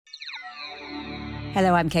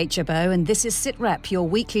Hello, I'm Kate Chabot, and this is SitRep, your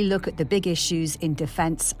weekly look at the big issues in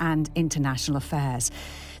defence and international affairs.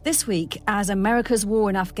 This week, as America's war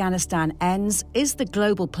in Afghanistan ends, is the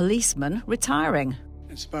global policeman retiring?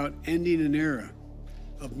 It's about ending an era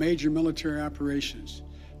of major military operations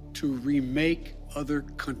to remake other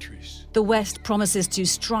countries. The West promises to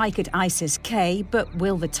strike at ISIS-K, but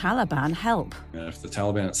will the Taliban help? And if the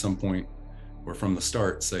Taliban at some point, or from the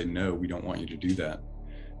start, say, no, we don't want you to do that,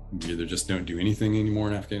 we either just don't do anything anymore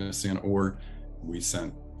in Afghanistan, or we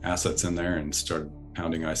sent assets in there and started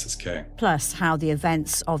pounding ISIS-K. Plus, how the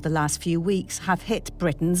events of the last few weeks have hit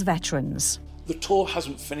Britain's veterans. The tour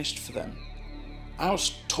hasn't finished for them. Our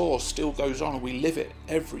tour still goes on and we live it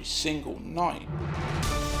every single night.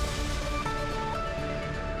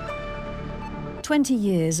 20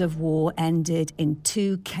 years of war ended in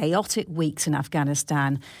 2 chaotic weeks in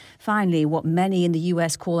Afghanistan. Finally, what many in the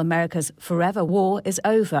US call America's forever war is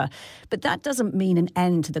over. But that doesn't mean an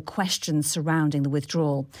end to the questions surrounding the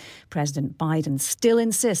withdrawal. President Biden still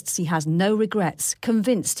insists he has no regrets,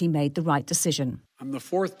 convinced he made the right decision. I'm the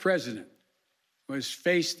fourth president who has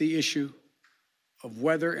faced the issue of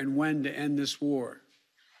whether and when to end this war.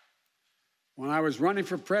 When I was running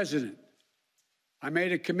for president, I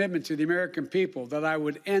made a commitment to the American people that I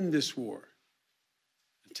would end this war.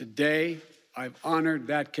 Today, I've honored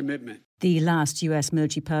that commitment. The last US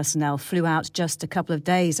military personnel flew out just a couple of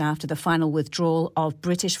days after the final withdrawal of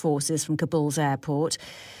British forces from Kabul's airport.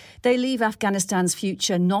 They leave Afghanistan's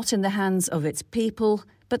future not in the hands of its people,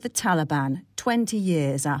 but the Taliban, 20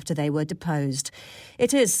 years after they were deposed.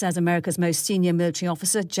 It is, says America's most senior military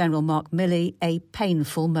officer, General Mark Milley, a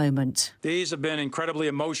painful moment. These have been incredibly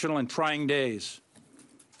emotional and trying days,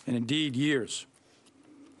 and indeed years.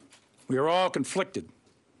 We are all conflicted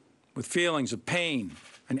with feelings of pain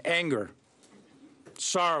and anger,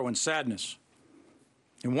 sorrow and sadness.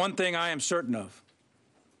 And one thing I am certain of,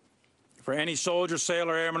 for any soldier,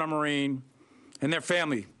 sailor, airman, or Marine and their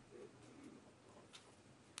family,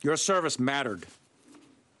 your service mattered,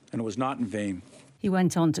 and it was not in vain. He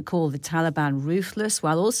went on to call the Taliban ruthless,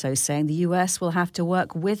 while also saying the US will have to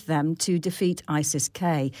work with them to defeat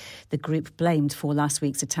ISIS-K, the group blamed for last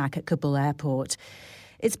week's attack at Kabul airport.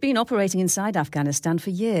 It's been operating inside Afghanistan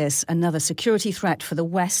for years, another security threat for the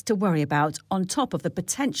West to worry about, on top of the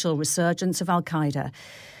potential resurgence of al-Qaeda.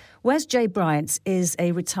 Wes J. Bryant is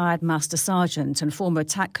a retired Master Sergeant and former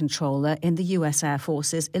attack controller in the US Air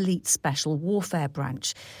Force's Elite Special Warfare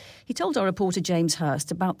Branch. He told our reporter James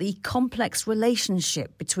Hurst about the complex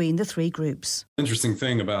relationship between the three groups. Interesting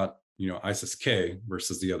thing about, ISIS-K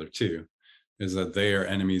versus the other two is that they are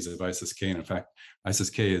enemies of ISIS-K. And in fact,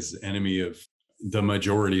 ISIS-K is the enemy of the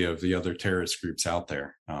majority of the other terrorist groups out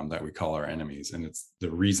there that we call our enemies. And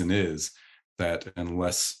the reason is that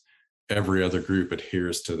unless every other group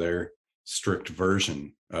adheres to their strict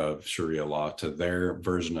version of Sharia law, to their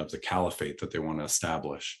version of the caliphate that they want to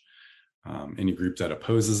establish, any group that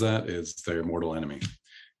opposes that is their mortal enemy.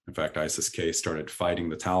 In fact, ISIS-K started fighting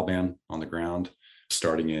the Taliban on the ground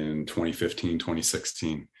starting in 2015,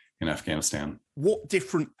 2016 in Afghanistan. What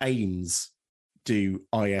different aims do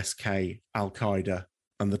ISK, Al-Qaeda,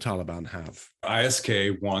 and the Taliban have?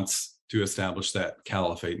 ISK wants to establish that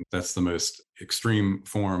caliphate. That's the most extreme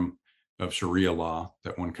form of Sharia law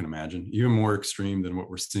that one can imagine, even more extreme than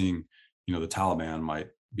what we're seeing, the Taliban might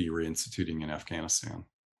be reinstituting in Afghanistan.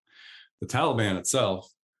 The Taliban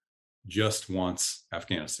itself just wants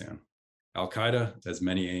Afghanistan. Al-Qaeda has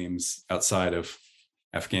many aims outside of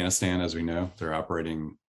Afghanistan, as we know. They're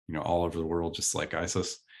operating, all over the world, just like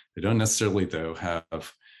ISIS. They don't necessarily, though,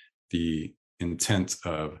 have the intent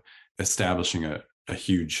of establishing a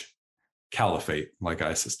huge caliphate like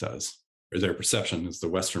ISIS does. Or their perception is the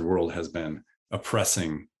Western world has been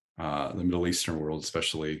oppressing the Middle Eastern world,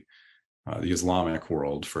 especially the Islamic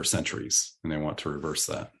world, for centuries, and they want to reverse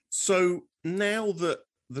that. So now that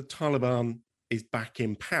the Taliban is back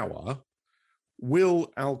in power,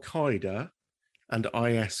 will Al-Qaeda and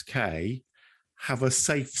ISK have a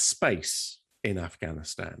safe space in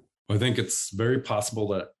Afghanistan? I think it's very possible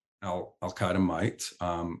that Al-Qaeda might.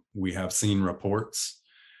 We have seen reports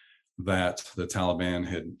that the Taliban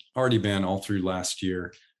had already been, all through last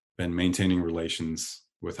year, been maintaining relations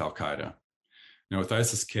with Al-Qaeda. Now, with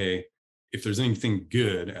ISIS-K, if there's anything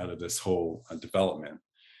good out of this whole development,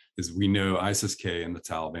 is we know ISIS-K and the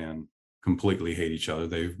Taliban completely hate each other.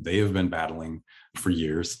 They have been battling for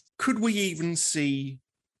years. Could we even see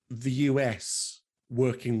the US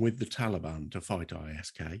working with the Taliban to fight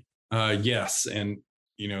ISK? Yes, and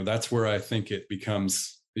that's where I think it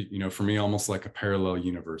becomes, for me, almost like a parallel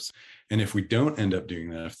universe. And if we don't end up doing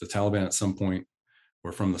that, if the Taliban at some point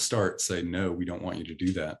or from the start say, no, we don't want you to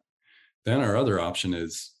do that, then our other option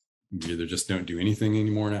is we either just don't do anything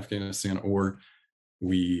anymore in Afghanistan, or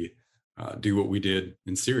we do what we did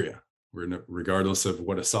in Syria. Regardless of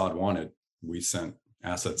what Assad wanted, we sent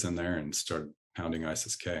assets in there and started pounding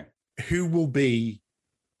ISIS-K. Who will be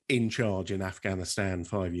in charge in Afghanistan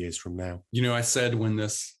 5 years from now? I said when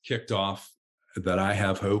this kicked off that I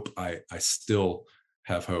have hope. I still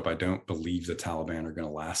have hope. I don't believe the Taliban are going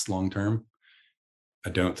to last long term. I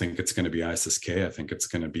don't think it's going to be ISIS-K. I think it's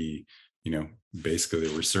going to be, basically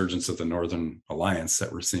the resurgence of the Northern Alliance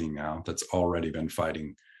that we're seeing now, that's already been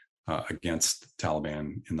fighting against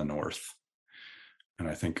Taliban in the north. And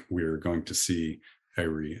I think we're going to see a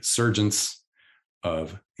resurgence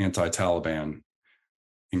of anti-Taliban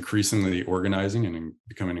increasingly organizing and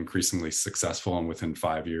becoming increasingly successful. And within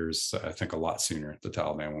 5 years, I think a lot sooner, the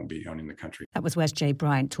Taliban won't be owning the country. That was Wes J.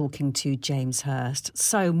 Bryant talking to James Hurst.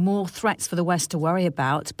 So more threats for the West to worry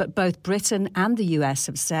about, but both Britain and the US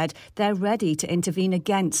have said they're ready to intervene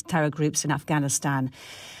against terror groups in Afghanistan.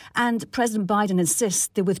 And President Biden insists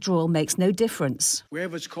the withdrawal makes no difference. We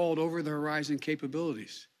have what's called over-the-horizon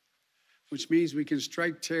capabilities, which means we can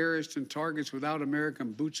strike terrorists and targets without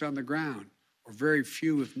American boots on the ground, or very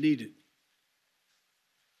few if needed.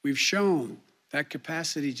 We've shown that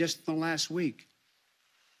capacity just in the last week.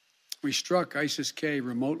 We struck ISIS-K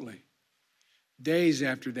remotely, days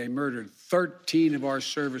after they murdered 13 of our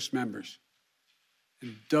service members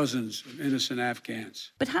and dozens of innocent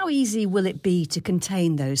Afghans. But how easy will it be to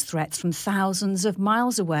contain those threats from thousands of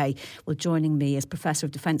miles away? Well, joining me is Professor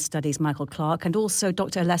of Defence Studies Michael Clarke and also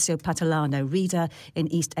Dr. Alessio Patalano, Reader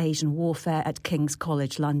in East Asian Warfare at King's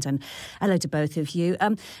College London. Hello to both of you.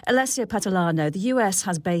 Alessio Patalano, the US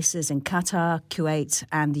has bases in Qatar, Kuwait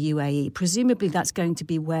and the UAE. Presumably that's going to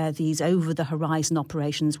be where these over-the-horizon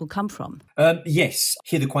operations will come from. Yes.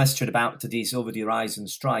 Here the question about these over-the-horizon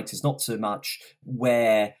strikes is not so much where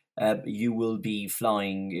you will be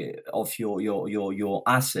flying off your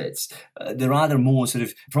assets. The rather more sort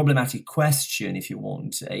of problematic question, if you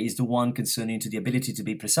want, is the one concerning to the ability to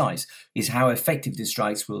be precise, is how effective the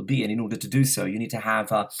strikes will be. And in order to do so, you need to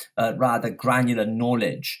have a rather granular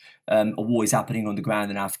knowledge of what is happening on the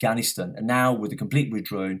ground in Afghanistan. And now with the complete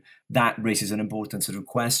withdrawal, that raises an important sort of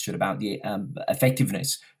question about the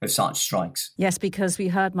effectiveness of such strikes. Yes, because we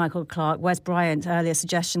heard Michael Clarke, Wes Bryant earlier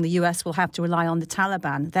suggesting the US will have to rely on the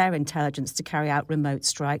Taliban, their intelligence, to carry out remote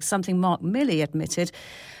strikes, something Mark Milley admitted,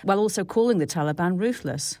 while also calling the Taliban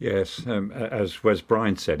ruthless. Yes, as Wes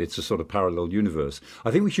Bryant said, it's a sort of parallel universe.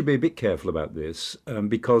 I think we should be a bit careful about this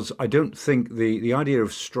because I don't think the idea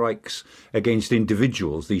of strikes against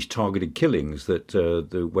individuals, these targeted killings that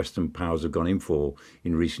the Western powers have gone in for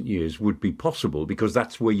in recent years, would be possible, because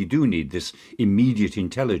that's where you do need this immediate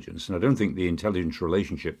intelligence. And I don't think the intelligence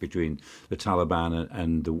relationship between the Taliban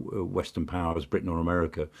and the Western powers, Britain or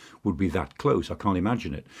America, would be that close. I can't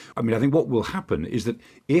imagine it. I mean, I think what will happen is that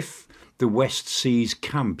if the West sees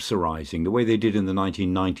camps arising, the way they did in the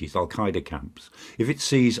 1990s, Al-Qaeda camps, if it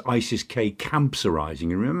sees ISIS-K camps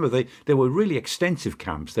arising, and remember they were really extensive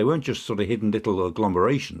camps. They weren't just sort of hidden little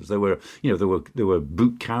agglomerations. There were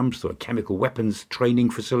boot camps, there were chemical weapons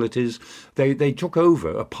training facilities. They took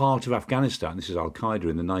over a part of Afghanistan, this is Al-Qaeda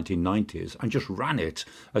in the 1990s, and just ran it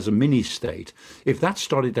as a mini-state. If that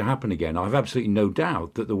started to happen again, I have absolutely no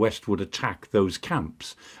doubt that the West would attack those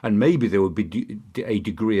camps, and maybe there would be a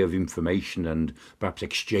degree of information and perhaps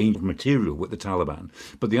exchange material with the Taliban.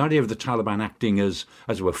 But the idea of the Taliban acting as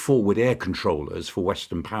it were, forward air controllers for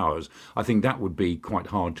Western powers, I think that would be quite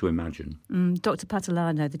hard to imagine. Dr.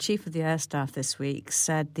 Patalano, the Chief of the Air Staff this week,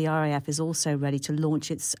 said the RAF is also ready to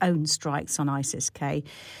launch its own strikes on ISIS-K.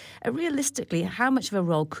 Realistically, how much of a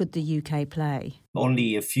role could the UK play?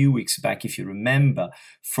 Only a few weeks back, if you remember,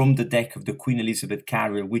 from the deck of the Queen Elizabeth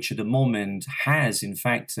carrier, which at the moment has, in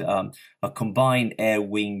fact, a combined air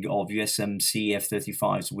wing of USMC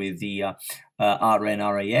F-35s with the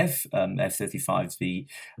RNRAF F-35s,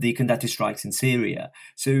 they conducted strikes in Syria.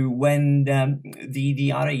 So when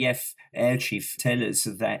the RAF air chief tells us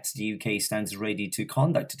that the UK stands ready to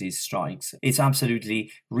conduct these strikes, it's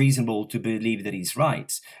absolutely reasonable to believe that he's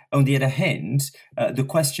right. On the other hand, the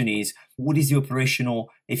question is, what is the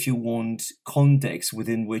operational, if you want, context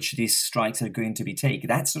within which these strikes are going to be taken?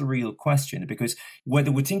 That's the real question, because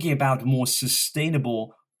whether we're thinking about more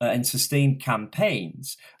sustainable and sustained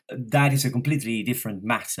campaigns, that is a completely different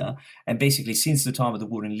matter. And basically, since the time of the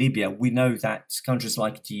war in Libya, we know that countries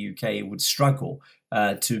like the UK would struggle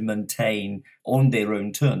to maintain on their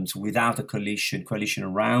own terms, without a coalition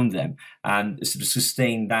around them, and sort of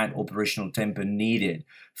sustain that operational tempo needed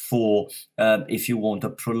for, if you want, a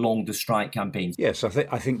prolonged strike campaign. Yes, I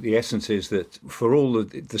think the essence is that for all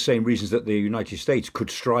the same reasons that the United States could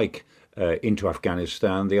strike into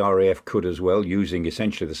Afghanistan. The RAF could as well, using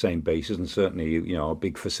essentially the same bases, and certainly, our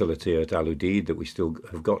big facility at Al Udeid that we still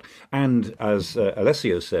have got. And as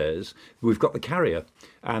Alessio says, we've got the carrier.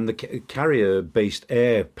 And the carrier-based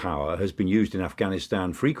air power has been used in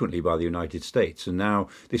Afghanistan frequently by the United States. And now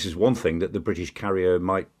this is one thing that the British carrier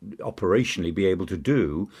might operationally be able to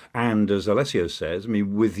do. And as Alessio says,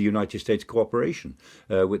 with the United States cooperation,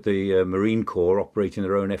 with the Marine Corps operating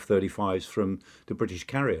their own F-35s from the British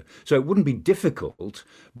carrier. So it wouldn't be difficult,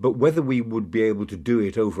 but whether we would be able to do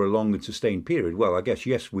it over a long and sustained period, well, I guess,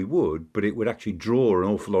 yes, we would, but it would actually draw an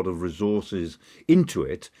awful lot of resources into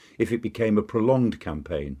it if it became a prolonged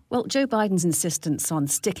campaign. Well, Joe Biden's insistence on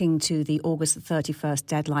sticking to the August 31st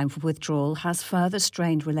deadline for withdrawal has further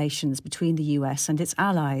strained relations between the US and its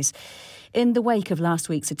allies. In the wake of last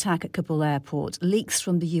week's attack at Kabul airport, leaks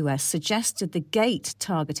from the US suggested the gate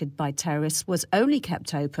targeted by terrorists was only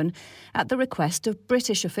kept open at the request of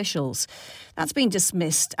British officials. That's been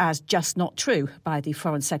dismissed as just not true by the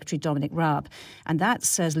Foreign Secretary Dominic Raab. And that,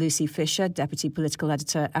 says Lucy Fisher, Deputy Political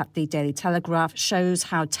Editor at the Daily Telegraph, shows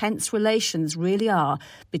how tense relations really are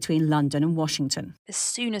between London and Washington. As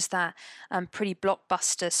soon as that pretty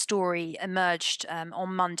blockbuster story emerged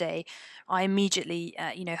on Monday, I immediately,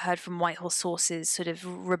 heard from Whitehall sources sort of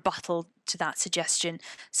rebuttal to that suggestion.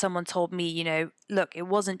 Someone told me, look, it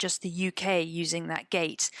wasn't just the UK using that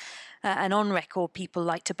gate. And on record, people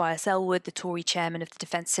like Tobias Ellwood, the Tory chairman of the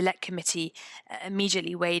Defence Select Committee,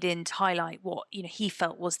 immediately weighed in to highlight what he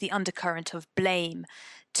felt was the undercurrent of blame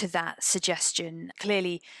to that suggestion.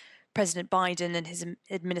 Clearly, President Biden and his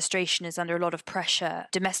administration is under a lot of pressure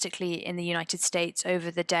domestically in the United States over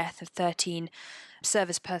the death of 13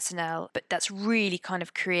 service personnel, but that's really kind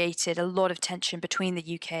of created a lot of tension between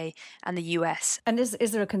the UK and the US. And is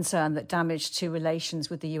there a concern that damage to relations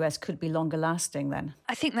with the US could be longer lasting then?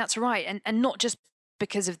 I think that's right, and not just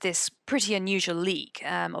because of this pretty unusual leak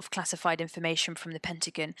of classified information from the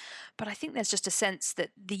Pentagon. But I think there's just a sense that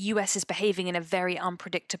the US is behaving in a very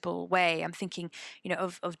unpredictable way. I'm thinking,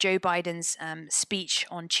 of Joe Biden's speech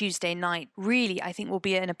on Tuesday night. Really, I think will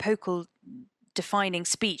be an epochal defining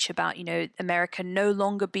speech about, America no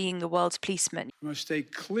longer being the world's policeman. We must stay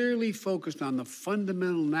clearly focused on the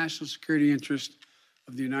fundamental national security interest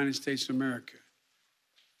of the United States of America.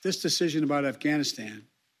 This decision about Afghanistan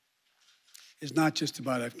is not just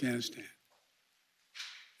about Afghanistan.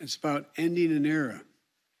 It's about ending an era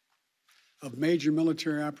of major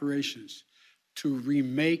military operations to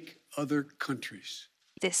remake other countries.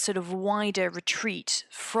 This sort of wider retreat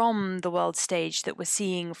from the world stage that we're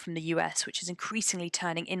seeing from the US, which is increasingly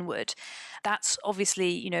turning inward. That's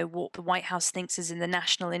obviously, what the White House thinks is in the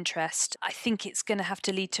national interest. I think it's going to have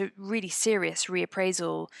to lead to really serious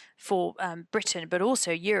reappraisal for Britain, but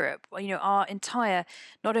also Europe. Our entire,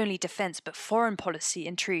 not only defense, but foreign policy,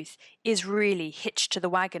 in truth, is really hitched to the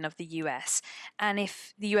wagon of the US. And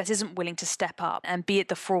if the US isn't willing to step up and be at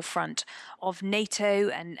the forefront of NATO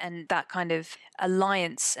and that kind of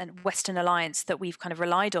alliance and Western alliance that we've kind of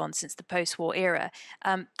relied on since the post-war era,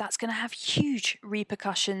 that's going to have huge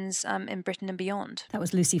repercussions in Britain and beyond. That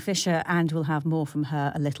was Lucy Fisher, and we'll have more from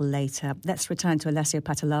her a little later. Let's return to Alessio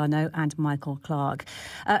Patalano and Michael Clark.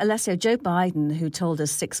 Alessio, Joe Biden, who told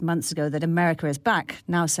us 6 months ago that America is back,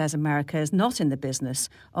 now says America is not in the business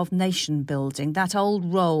of nation building. That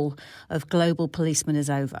old role of global policeman is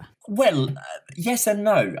over. Well, yes and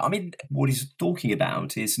no. What he's talking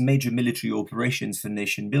about is major military operations for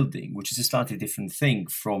nation building, which is a slightly different thing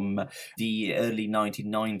from the early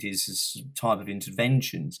 1990s type of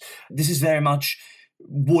interventions. This is very much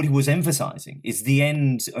what he was emphasizing, is the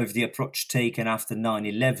end of the approach taken after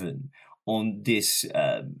 9/11 on this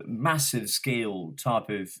massive scale type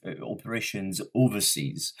of operations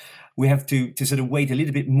overseas. We have to sort of wait a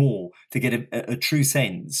little bit more to get a true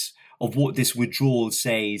sense of what this withdrawal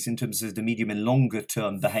says in terms of the medium and longer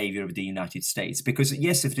term behavior of the United States. Because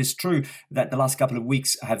yes, if it is true that the last couple of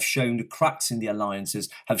weeks have shown cracks in the alliances,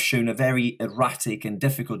 have shown a very erratic and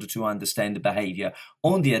difficult to understand behavior.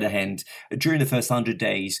 On the other hand, during the first 100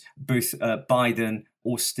 days, both Biden,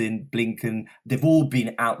 Austin, Blinken, they've all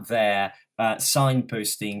been out there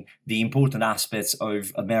signposting the important aspects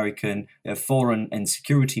of American foreign and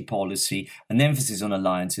security policy, an emphasis on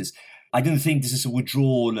alliances. I don't think this is a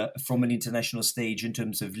withdrawal from an international stage in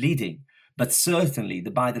terms of leading, but certainly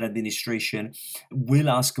the Biden administration will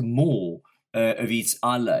ask more of its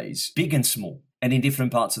allies, big and small, and in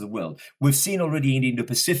different parts of the world. We've seen already in the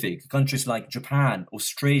Indo-Pacific, countries like Japan,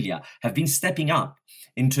 Australia have been stepping up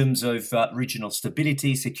in terms of regional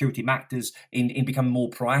stability, security matters, in becoming more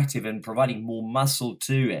proactive and providing more muscle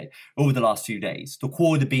to it over the last few days. The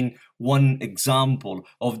Quad have been one example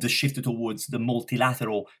of the shift towards the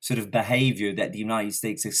multilateral sort of behavior that the United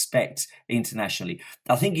States expects internationally.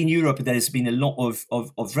 I think in Europe there's been a lot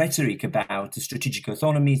of rhetoric about strategic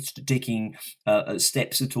autonomy, taking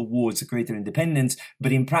steps towards greater independence,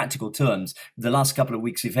 but in practical terms, the last couple of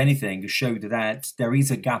weeks, if anything, showed that there is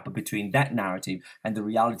a gap between that narrative and the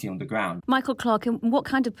reality on the ground. Michael Clark, in what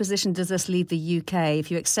kind of position does this leave the UK if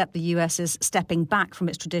you accept the US is stepping back from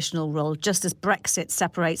its traditional role, just as Brexit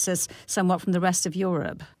separates us somewhat from the rest of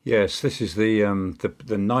Europe? Yes, this is the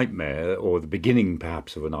nightmare, or the beginning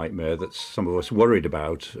perhaps of a nightmare that some of us worried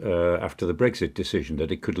about after the Brexit decision,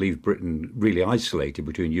 that it could leave Britain really isolated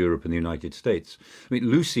between Europe and the United States. I mean,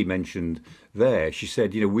 Lucy mentioned there, she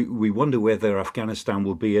said, we wonder whether Afghanistan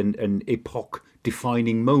will be an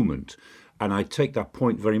epoch-defining moment. And I take that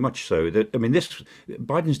point very much so. That this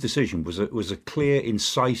Biden's decision was a clear,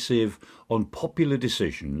 incisive, unpopular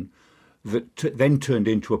decision that then turned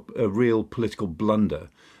into a real political blunder.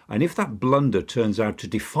 And if that blunder turns out to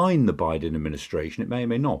define the Biden administration, it may or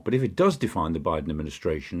may not, but if it does define the Biden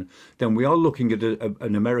administration, then we are looking at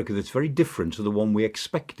an America that's very different to the one we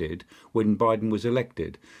expected when Biden was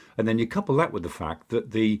elected. And then you couple that with the fact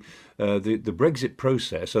that the Brexit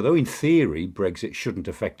process, although in theory Brexit shouldn't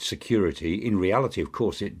affect security, in reality, of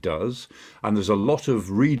course, it does. And there's a lot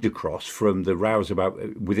of read across from the rows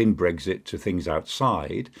about within Brexit to things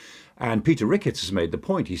outside. And Peter Ricketts has made the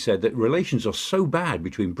point. He said that relations are so bad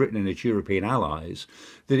between Britain and its European allies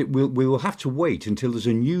that we will have to wait until there's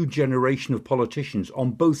a new generation of politicians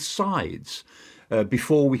on both sides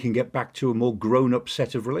before we can get back to a more grown-up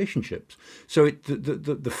set of relationships. So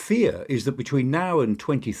the fear is that between now and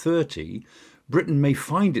 2030, Britain may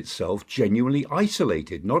find itself genuinely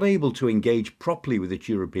isolated, not able to engage properly with its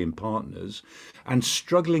European partners, and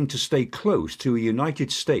struggling to stay close to a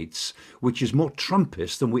United States which is more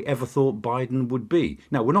Trumpist than we ever thought Biden would be.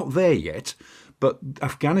 Now, we're not there yet, but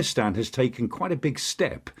Afghanistan has taken quite a big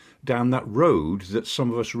step down that road that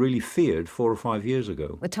some of us really feared 4 or 5 years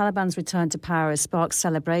ago. The Taliban's return to power has sparked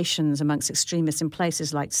celebrations amongst extremists in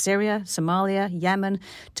places like Syria, Somalia, Yemen.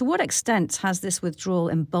 To what extent has this withdrawal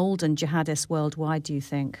emboldened jihadists worldwide, do you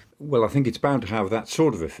think? Well, I think it's bound to have that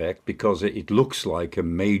sort of effect because it looks like a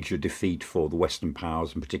major defeat for the Western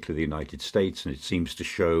powers, and particularly the United States, and it seems to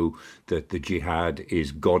show that the jihad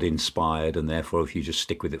is God-inspired, and therefore if you just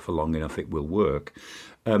stick with it for long enough, it will work.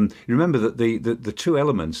 Remember that the two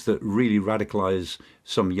elements that really radicalise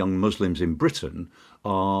some young Muslims in Britain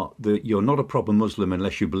are that you're not a proper Muslim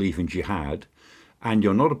unless you believe in jihad, and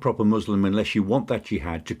you're not a proper Muslim unless you want that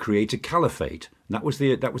jihad to create a caliphate. And that was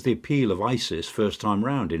the appeal of ISIS first time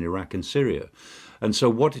round in Iraq and Syria. And so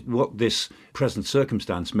what this present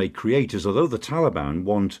circumstance may create is, although the Taliban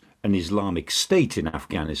want an Islamic state in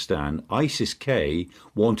Afghanistan, ISIS-K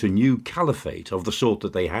want a new caliphate of the sort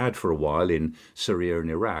that they had for a while in Syria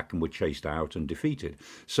and Iraq and were chased out and defeated.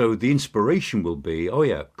 So the inspiration will be,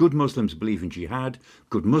 good Muslims believe in jihad,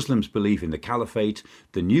 good Muslims believe in the caliphate,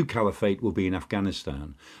 the new caliphate will be in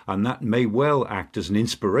Afghanistan. And that may well act as an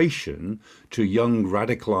inspiration to young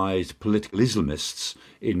radicalised political Islamists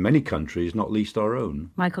in many countries, not least our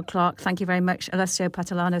own. Michael Clark, thank you very much. Alessio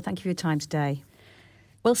Patalano, thank you for your time today.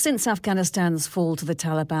 Well, since Afghanistan's fall to the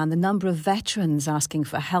Taliban, the number of veterans asking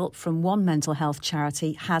for help from one mental health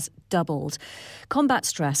charity has doubled. Combat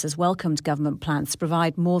Stress has welcomed government plans to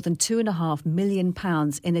provide more than £2.5 million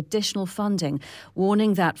in additional funding,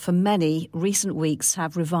 warning that for many, recent weeks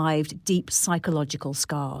have revived deep psychological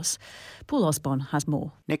scars. Paul Osborne has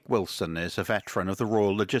more. Nick Wilson is a veteran of the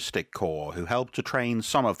Royal Logistic Corps who helped to train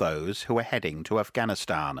some of those who were heading to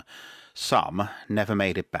Afghanistan. Some never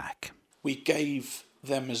made it back. We gave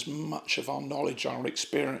them as much of our knowledge, our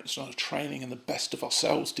experience, our training and the best of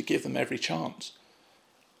ourselves to give them every chance.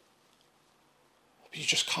 But you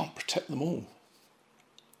just can't protect them all.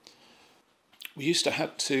 We used to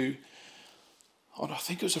have to, I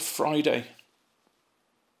think it was a Friday,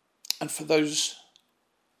 and for those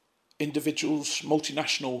individuals,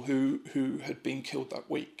 multinational, who had been killed that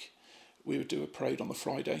week, we would do a parade on the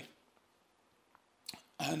Friday.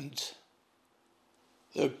 And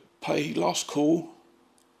they would pay last call,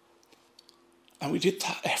 and we did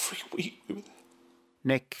that every week.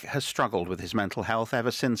 Nick has struggled with his mental health ever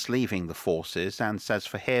since leaving the forces and says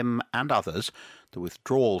for him and others, the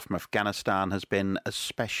withdrawal from Afghanistan has been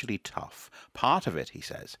especially tough. Part of it, he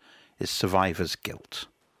says, is survivor's guilt.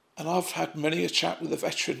 And I've had many a chat with a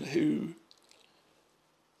veteran who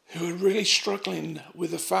are really struggling with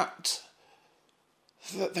the fact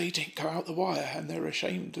that they didn't go out the wire, and they're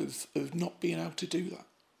ashamed of not being able to do that.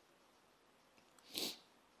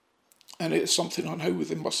 And it's something I know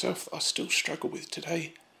within myself that I still struggle with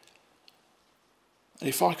today. And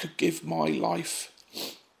if I could give my life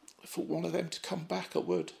for one of them to come back, I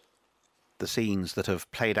would. The scenes that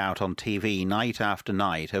have played out on TV night after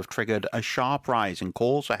night have triggered a sharp rise in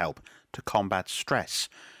calls for help to combat stress.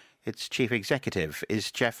 Its chief executive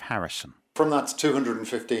is Jeff Harrison. From that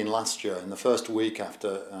 215 last year, in the first week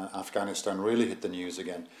after Afghanistan really hit the news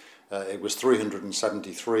again, it was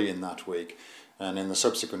 373 in that week, and in the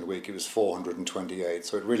subsequent week it was 428.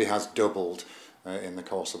 So it really has doubled in the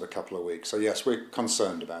course of a couple of weeks. So yes, we're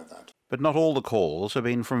concerned about that. But not all the calls have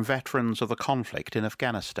been from veterans of the conflict in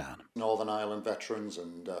Afghanistan. Northern Ireland veterans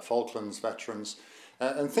and Falklands veterans.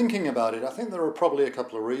 And thinking about it, I think there are probably a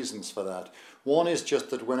couple of reasons for that. One is just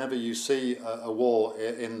that whenever you see a war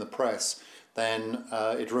in the press, then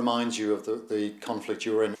it reminds you of the conflict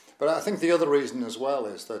you were in. But I think the other reason as well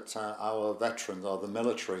is that our veterans, or the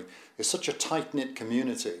military, is such a tight-knit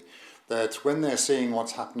community that when they're seeing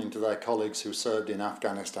what's happening to their colleagues who served in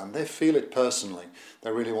Afghanistan, they feel it personally.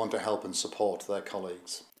 They really want to help and support their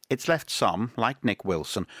colleagues. It's left some, like Nick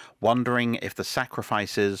Wilson, wondering if the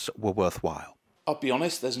sacrifices were worthwhile. I'll be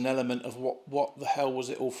honest, there's an element of what the hell was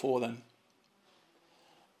it all for then?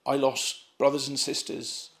 I lost brothers and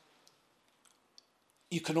sisters.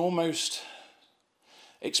 You can almost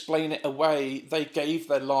explain it away. They gave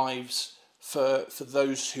their lives for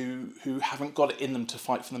those who haven't got it in them to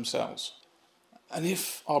fight for themselves. And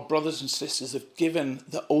if our brothers and sisters have given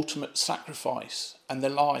the ultimate sacrifice and their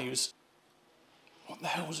lives, what the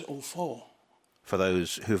hell was it all for? For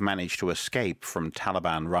those who've managed to escape from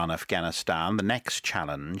Taliban-run Afghanistan, the next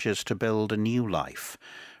challenge is to build a new life.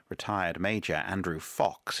 Retired Major Andrew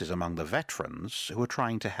Fox is among the veterans who are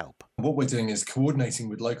trying to help. What we're doing is coordinating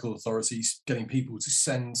with local authorities, getting people to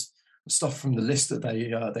send stuff from the list that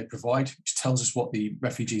they provide, which tells us what the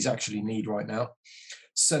refugees actually need right now.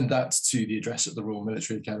 Send that to the address at the Royal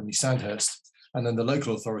Military Academy, Sandhurst, and then the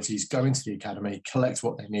local authorities go into the academy, collect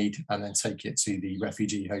what they need, and then take it to the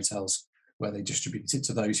refugee hotels, where they distribute it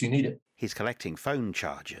to those who need it. He's collecting phone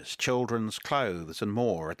chargers, children's clothes and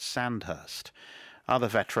more at Sandhurst. Other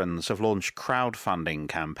veterans have launched crowdfunding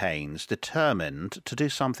campaigns determined to do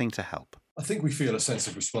something to help. I think we feel a sense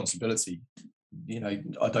of responsibility.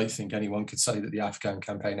 I don't think anyone could say that the Afghan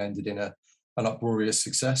campaign ended in an uproarious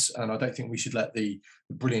success, and I don't think we should let the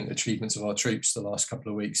brilliant achievements of our troops the last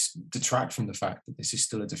couple of weeks detract from the fact that this is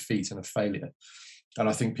still a defeat and a failure. And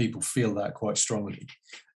I think people feel that quite strongly.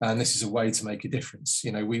 And this is a way to make a difference.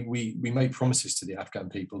 We made promises to the Afghan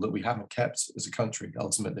people that we haven't kept as a country,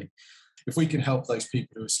 ultimately. If we can help those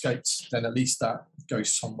people who escaped, then at least that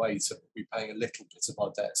goes some way to repaying a little bit of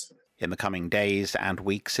our debt. In the coming days and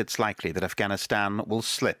weeks, it's likely that Afghanistan will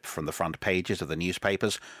slip from the front pages of the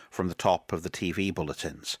newspapers, from the top of the TV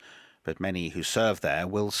bulletins. But many who serve there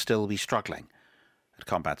will still be struggling. At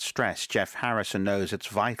Combat Stress, Jeff Harrison knows it's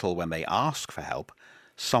vital when they ask for help,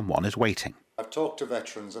 someone is waiting. I've talked to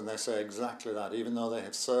veterans and they say exactly that. Even though they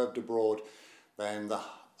have served abroad, then the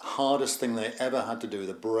hardest thing they ever had to do,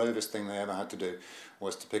 the bravest thing they ever had to do,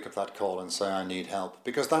 was to pick up that call and say, I need help.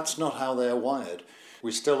 Because that's not how they are wired.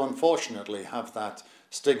 We still, unfortunately, have that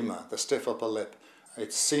stigma, the stiff upper lip.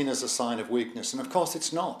 It's seen as a sign of weakness, and of course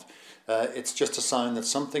it's not. It's just a sign that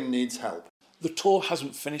something needs help. The tour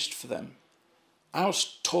hasn't finished for them. Our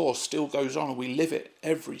tour still goes on, and we live it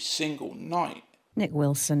every single night. Nick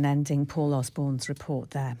Wilson ending Paul Osborne's report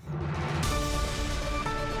there.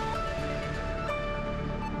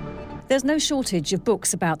 There's no shortage of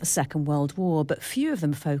books about the Second World War, but few of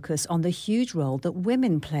them focus on the huge role that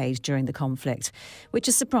women played during the conflict, which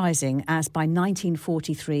is surprising as by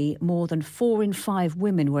 1943, more than 4 in 5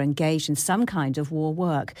 women were engaged in some kind of war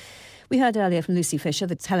work. We heard earlier from Lucy Fisher,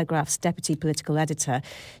 the Telegraph's deputy political editor.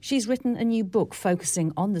 She's written a new book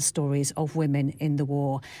focusing on the stories of women in the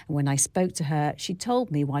war. And when I spoke to her, she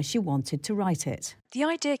told me why she wanted to write it. The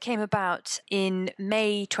idea came about in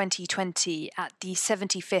May 2020 at the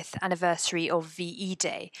 75th anniversary of VE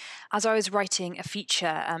Day. As I was writing a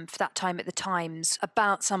feature for that time at the Times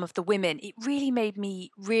about some of the women, it really made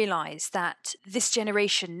me realise that this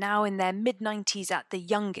generation, now in their mid-90s at the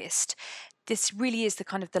youngest, this really is the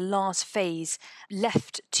kind of the last phase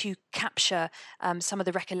left to capture some of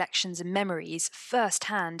the recollections and memories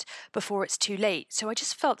firsthand before it's too late. So I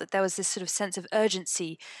just felt that there was this sort of sense of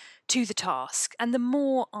urgency to the task. And the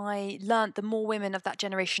more I learnt, the more women of that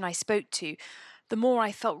generation I spoke to, the more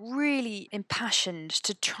I felt really impassioned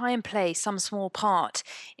to try and play some small part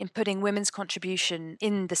in putting women's contribution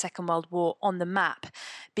in the Second World War on the map,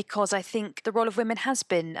 because I think the role of women has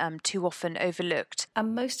been too often overlooked.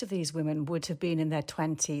 And most of these women would have been in their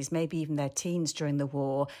 20s, maybe even their teens during the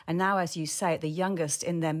war. And now, as you say, the youngest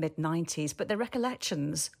in their mid-90s, but their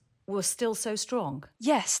recollections were still so strong.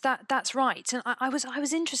 Yes, that's right. And I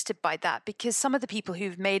was interested by that because some of the people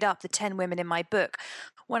who've made up the 10 women in my book,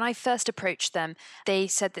 when I first approached them, they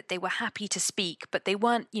said that they were happy to speak, but they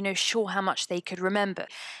weren't, sure how much they could remember.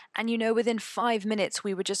 And, within 5 minutes,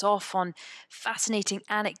 we were just off on fascinating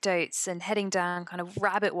anecdotes and heading down kind of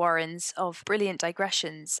rabbit warrens of brilliant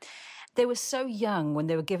digressions. They were so young when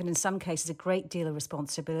they were given, in some cases, a great deal of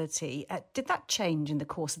responsibility. Did that change in the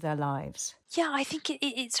course of their lives? Yeah, I think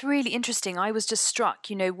it's really interesting. I was just struck,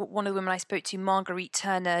 one of the women I spoke to, Marguerite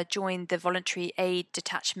Turner, joined the voluntary aid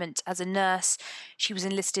detachment as a nurse. She was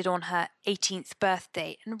enlisted on her 18th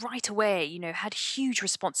birthday and right away, had huge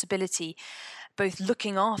responsibility, both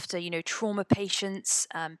looking after, trauma patients,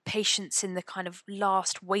 patients in the kind of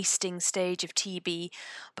last wasting stage of TB,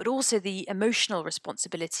 but also the emotional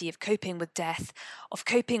responsibility of coping with death, of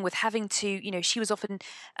coping with having to, she was often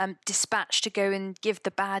dispatched to go and give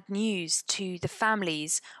the bad news to the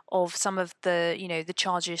families of some of the, the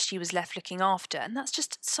charges she was left looking after. And that's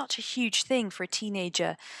just such a huge thing for a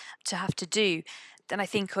teenager to have to do. Then I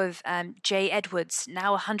think of Jay Edwards,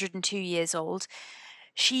 now 102 years old.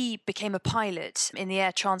 She became a pilot in the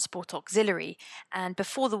Air Transport Auxiliary, and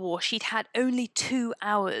before the war she'd had only 2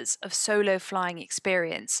 hours of solo flying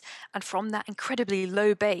experience, and from that incredibly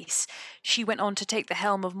low base she went on to take the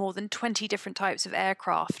helm of more than 20 different types of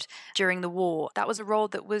aircraft during the war. That was a role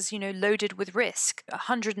that was, loaded with risk.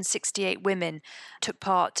 168 women took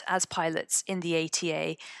part as pilots in the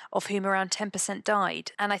ATA, of whom around 10%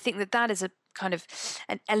 died, and I think that is a kind of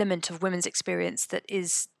an element of women's experience that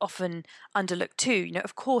is often underlooked too.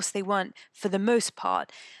 Of course, they weren't, for the most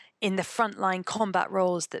part, in the frontline combat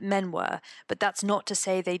roles that men were, but that's not to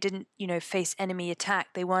say they didn't, face enemy attack.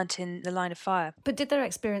 They weren't in the line of fire. But did their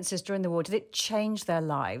experiences during the war, did it change their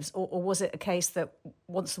lives? Or was it a case that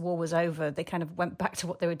once the war was over, they kind of went back to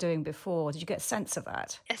what they were doing before? Did you get a sense of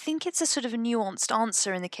that? I think it's a sort of a nuanced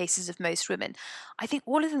answer in the cases of most women. I think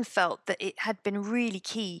all of them felt that it had been really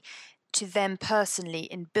key to them personally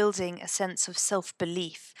in building a sense of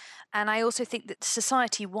self-belief. And I also think that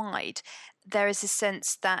society-wide, there is a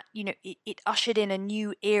sense that, it ushered in a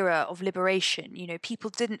new era of liberation. People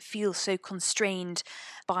didn't feel so constrained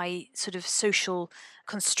by sort of social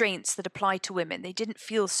constraints that apply to women. They didn't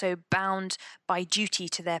feel so bound by duty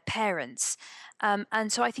to their parents.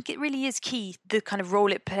 And so I think it really is key, the kind of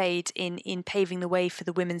role it played in paving the way for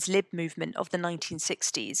the women's lib movement of the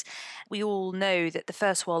 1960s. We all know that the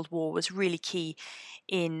First World War was really key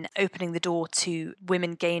in opening the door to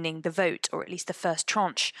women gaining the vote, or at least the first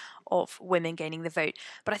tranche of women gaining the vote.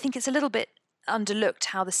 But I think it's a little bit underlooked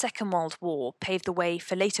how the Second World War paved the way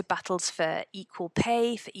for later battles for equal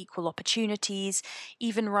pay, for equal opportunities,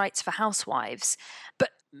 even rights for housewives. But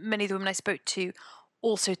many of the women I spoke to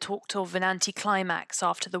also talked of an anticlimax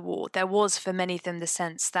after the war. There was for many of them the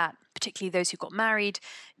sense that, particularly those who got married,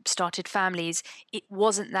 started families, it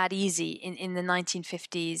wasn't that easy in the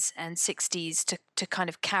 1950s and 60s to kind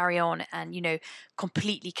of carry on and,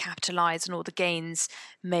 completely capitalize on all the gains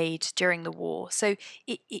made during the war. So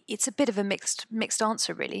it's a bit of a mixed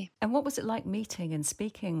answer, really. And what was it like meeting and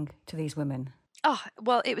speaking to these women? Oh,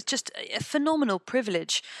 well, it was just a phenomenal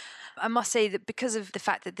privilege. I must say that because of the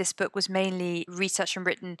fact that this book was mainly researched and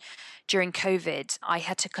written during COVID, I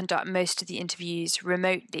had to conduct most of the interviews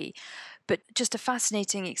remotely. But just a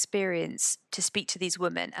fascinating experience to speak to these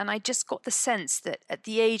women. And I just got the sense that at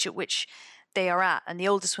the age at which they are at, and the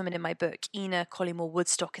oldest woman in my book, Ina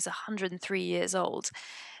Collymore-Woodstock, is 103 years old,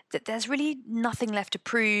 that there's really nothing left to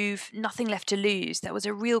prove, nothing left to lose. There was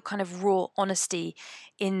a real kind of raw honesty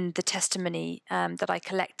in the testimony that I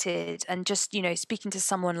collected. And just, speaking to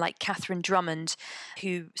someone like Catherine Drummond,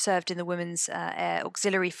 who served in the Women's Air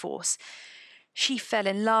Auxiliary Force, she fell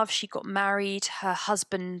in love, she got married, her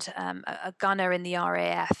husband, a gunner in the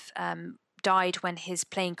RAF, died when his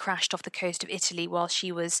plane crashed off the coast of Italy while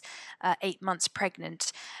she was 8 months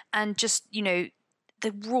pregnant. And just,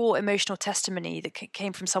 the raw emotional testimony that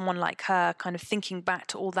came from someone like her, kind of thinking back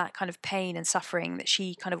to all that kind of pain and suffering that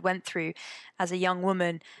she kind of went through as a young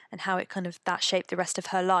woman and how it kind of that shaped the rest of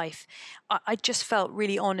her life. I just felt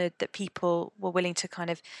really honoured that people were willing to kind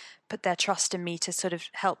of put their trust in me to sort of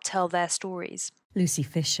help tell their stories. Lucy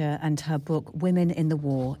Fisher and her book Women in the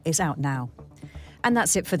War is out now. And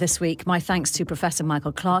that's it for this week. My thanks to Professor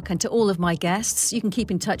Michael Clark and to all of my guests. You can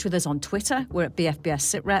keep in touch with us on Twitter. We're at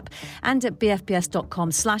BFBS SitRep, and at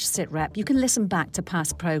bfbs.com/sitrep. You can listen back to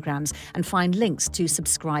past programmes and find links to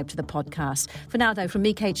subscribe to the podcast. For now, though, from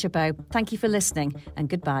me, Kate Chabot, thank you for listening and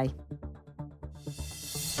goodbye.